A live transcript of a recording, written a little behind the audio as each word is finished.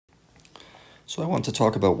So I want to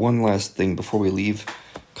talk about one last thing before we leave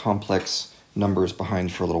complex numbers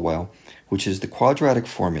behind for a little while, which is the quadratic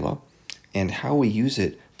formula and how we use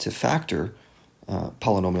it to factor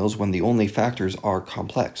polynomials when the only factors are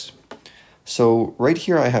complex. So right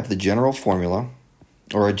here I have the general formula,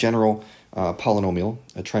 or a general polynomial,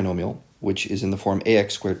 a trinomial, which is in the form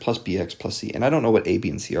ax squared plus bx plus c. And I don't know what a, b,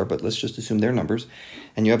 and c are, but let's just assume they're numbers.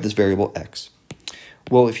 And you have this variable x.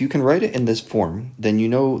 Well, if you can write it in this form, then you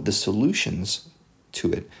know the solutions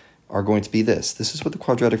to it are going to be this. This is what the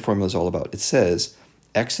quadratic formula is all about. It says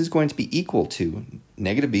x is going to be equal to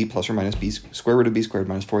negative b plus or minus b square root of b squared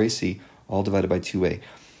minus 4ac, all divided by 2a.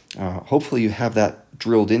 Hopefully you have that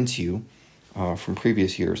drilled into you from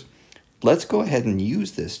previous years. Let's go ahead and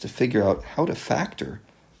use this to figure out how to factor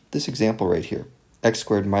this example right here, x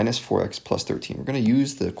squared minus 4x plus 13. We're going to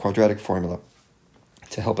use the quadratic formula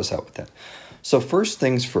to help us out with that. So first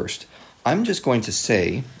things first, I'm just going to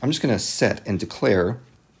set and declare,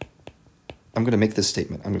 I'm going to make this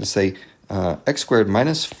statement. I'm going to say x squared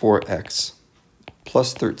minus 4x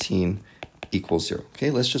plus 13 equals 0.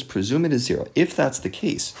 Okay, let's just presume it is 0. If that's the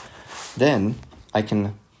case, then I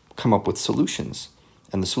can come up with solutions.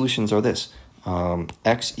 And the solutions are this.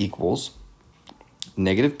 X equals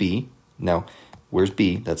negative b. Now, where's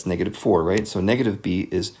b? That's negative 4, right? So negative b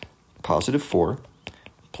is positive 4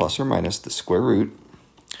 plus or minus the square root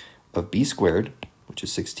of b squared, which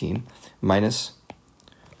is 16, minus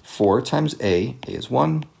 4 times a is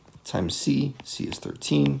 1, times c is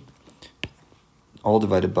 13, all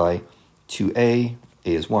divided by 2a, a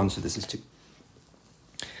is 1, so this is 2.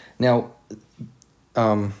 Now,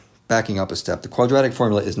 backing up a step, the quadratic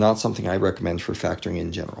formula is not something I recommend for factoring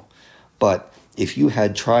in general. But if you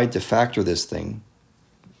had tried to factor this thing,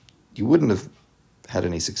 you wouldn't have had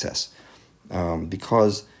any success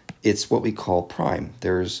because it's what we call prime.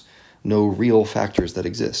 There's no real factors that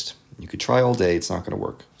exist. You could try all day, it's not going to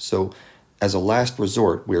work. So as a last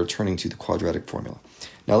resort, we are turning to the quadratic formula.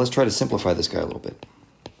 Now let's try to simplify this guy a little bit.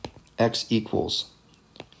 X equals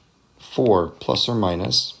 4 plus or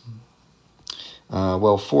minus,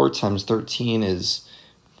 4 times 13 is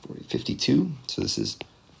 52, so this is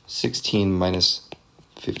 16 minus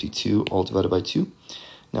 52, all divided by 2.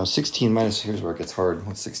 Now 16 minus, here's where it gets hard.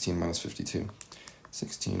 What's 16 minus 52?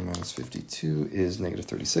 16 minus 52 is negative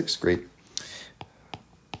 36, great.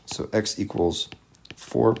 So x equals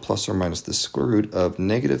 4 plus or minus the square root of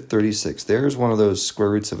negative 36. There's one of those square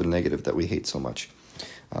roots of a negative that we hate so much.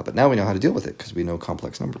 But now we know how to deal with it because we know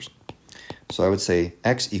complex numbers. So I would say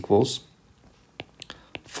x equals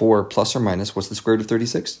 4 plus or minus, what's the square root of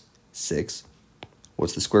 36? 6.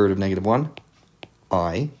 What's the square root of negative 1?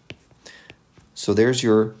 I. So there's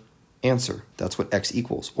your answer. That's what x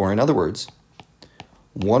equals. Or in other words,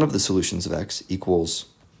 one of the solutions of x equals,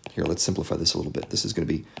 here, let's simplify this a little bit. This is going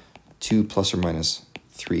to be 2 plus or minus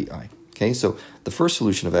 3i. Okay, so the first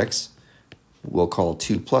solution of x we'll call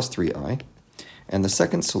 2 plus 3i. And the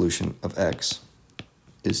second solution of x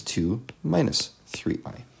is 2 minus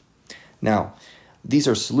 3i. Now, these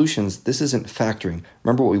are solutions. This isn't factoring.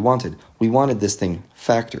 Remember what we wanted? We wanted this thing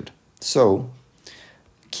factored. So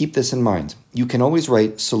keep this in mind. You can always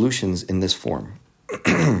write solutions in this form.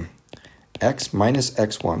 X minus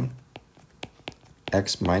x1,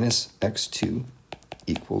 x minus x2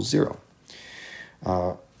 equals 0.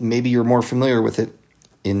 Maybe you're more familiar with it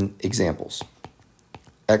in examples.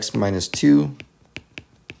 X minus 2,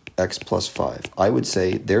 x plus 5. I would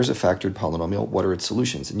say there's a factored polynomial. What are its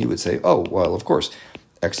solutions? And you would say, oh, well, of course,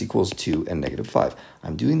 x equals 2 and negative 5.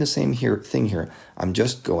 I'm doing the same thing here. I'm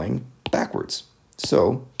just going backwards.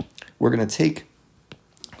 So we're going to take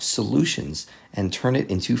solutions and turn it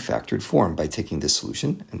into factored form by taking this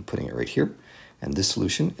solution and putting it right here. And this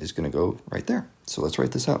solution is going to go right there. So let's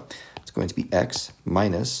write this out. It's going to be x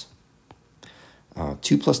minus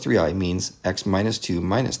 2 plus 3i means x minus 2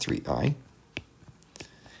 minus 3i.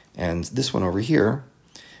 And this one over here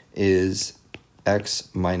is x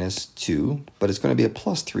minus 2, but it's going to be a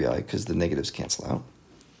plus 3i because the negatives cancel out.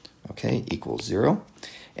 Okay, equals 0.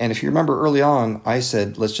 And if you remember early on, I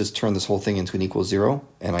said, let's just turn this whole thing into an equals 0,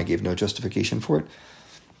 and I gave no justification for it.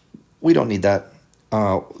 We don't need that.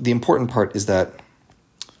 The important part is that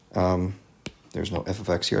there's no f of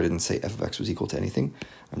x here. I didn't say f of x was equal to anything.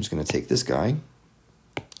 I'm just going to take this guy,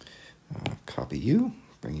 copy you,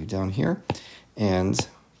 bring you down here, and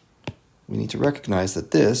we need to recognize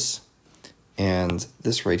that this and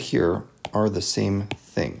this right here are the same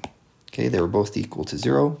thing. Okay, they were both equal to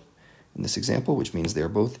 0 in this example, which means they are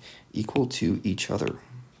both equal to each other.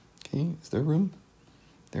 Okay, is there room?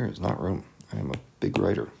 There is not room. I am a big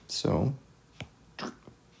writer, so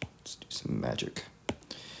let's do some magic.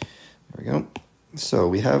 There we go. So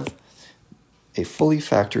we have a fully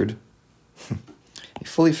factored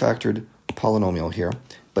polynomial here,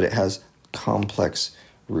 but it has complex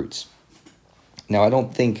roots. Now, I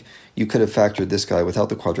don't think you could have factored this guy without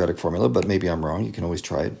the quadratic formula, but maybe I'm wrong. You can always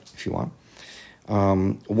try it if you want.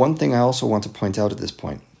 One thing I also want to point out at this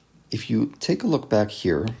point, if you take a look back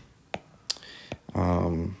here,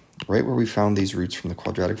 right where we found these roots from the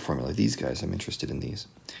quadratic formula, these guys, I'm interested in these.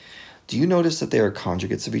 Do you notice that they are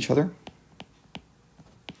conjugates of each other?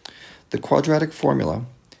 The quadratic formula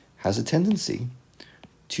has a tendency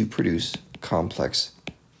to produce complex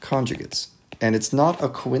conjugates. And it's not a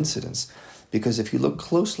coincidence, because if you look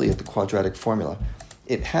closely at the quadratic formula,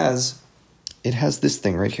 it has this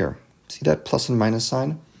thing right here. See that plus and minus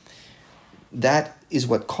sign? That is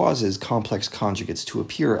what causes complex conjugates to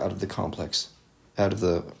appear out of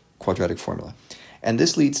the quadratic formula. And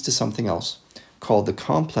this leads to something else called the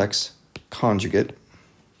complex conjugate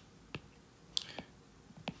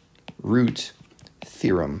root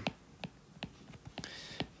theorem.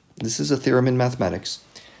 This is a theorem in mathematics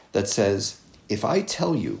that says if I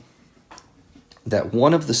tell you that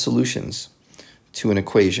one of the solutions to an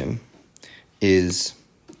equation is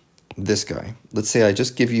this guy. Let's say I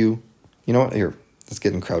just give you, you know what, here, it's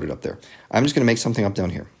getting crowded up there. I'm just going to make something up down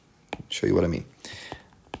here. Show you what I mean.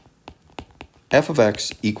 F of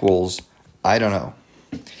x equals, I don't know.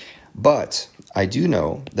 But I do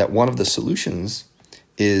know that one of the solutions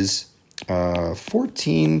is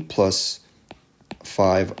 14 plus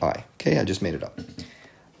 5i. Okay, I just made it up.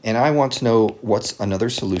 And I want to know what's another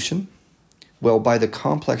solution. Well, by the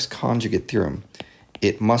complex conjugate theorem,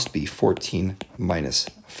 it must be 14 minus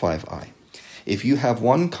 5i. If you have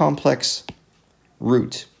one complex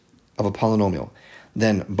root of a polynomial,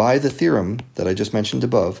 then by the theorem that I just mentioned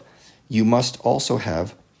above, you must also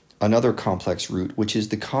have another complex root, which is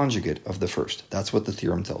the conjugate of the first. That's what the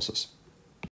theorem tells us.